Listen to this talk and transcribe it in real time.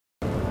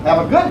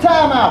Have a good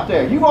time out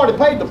there. You've already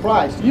paid the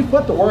price. You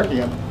put the work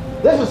in.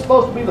 This is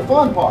supposed to be the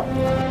fun part.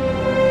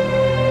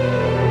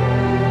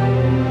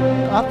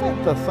 I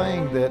think the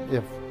thing that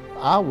if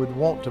I would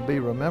want to be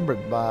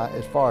remembered by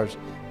as far as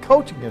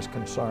coaching is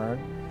concerned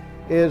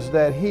is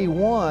that he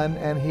won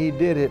and he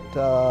did it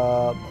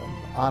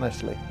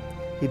honestly.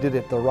 He did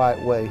it the right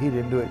way. He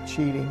didn't do it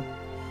cheating.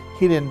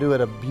 He didn't do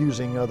it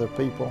abusing other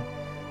people.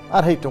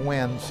 I'd hate to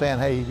win saying,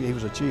 hey, he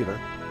was a cheater,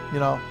 you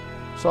know.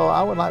 So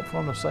I would like for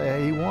him to say,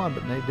 hey, he won,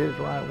 but they did it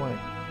the right way.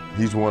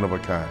 He's one of a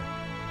kind.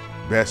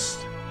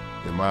 Best,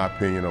 in my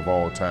opinion, of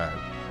all time.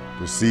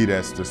 To see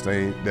that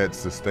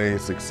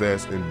sustained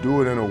success and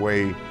do it in a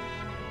way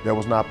that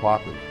was not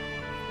popular.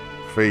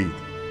 Faith,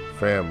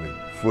 family,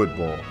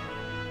 football,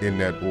 in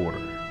that order.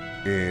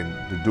 And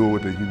to do it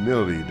with the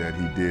humility that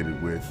he did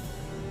it with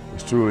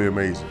is truly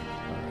amazing.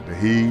 That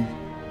he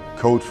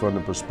coached from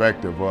the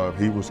perspective of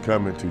he was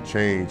coming to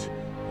change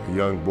a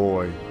young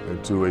boy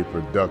into a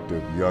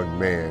productive young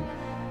man,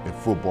 and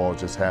football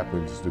just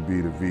happens to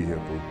be the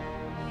vehicle.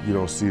 You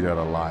don't see that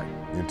a lot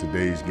in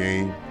today's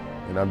game,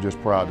 and I'm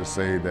just proud to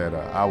say that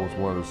I was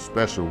one of the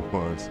special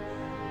ones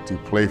to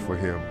play for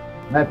him.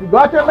 Now, if you go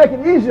out there and make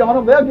it easy on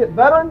them, they'll get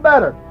better and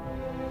better,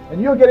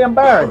 and you'll get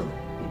embarrassed.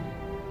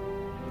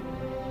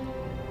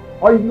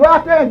 Or you can go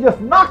out there and just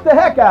knock the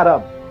heck out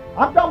of them.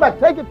 I'm talking about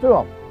take it to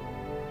them.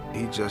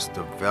 He just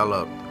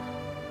developed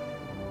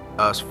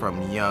us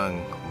from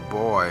young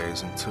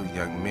boys into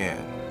young men,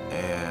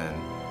 and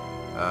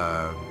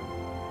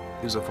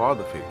he was a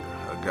father figure,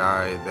 a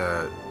guy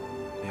that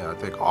I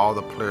think all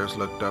the players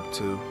looked up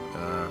to.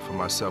 For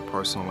myself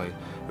personally,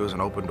 it was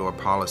an open door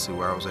policy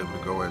where I was able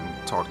to go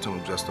and talk to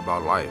him just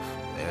about life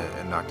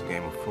and not the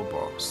game of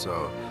football.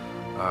 So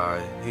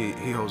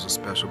he holds a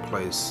special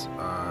place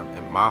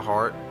in my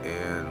heart,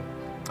 and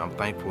I'm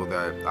thankful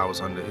that I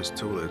was under his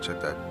tutelage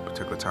at that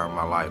particular time in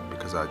my life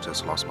because I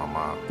just lost my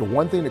mom. The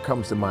one thing that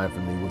comes to mind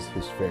for me was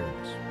his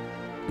fairness,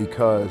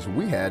 because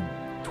we had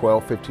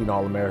 12, 15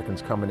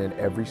 All-Americans coming in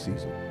every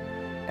season.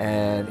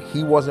 And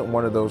he wasn't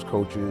one of those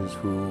coaches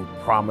who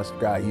promised,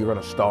 guy, you're going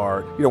to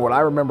start. You know, what I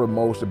remember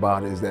most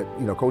about it is that,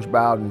 Coach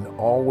Bowden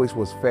always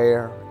was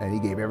fair, and he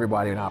gave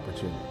everybody an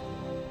opportunity.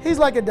 He's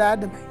like a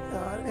dad to me,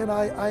 and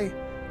I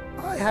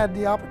had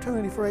the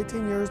opportunity for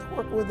 18 years to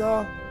work with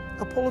a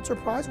Pulitzer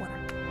Prize winner.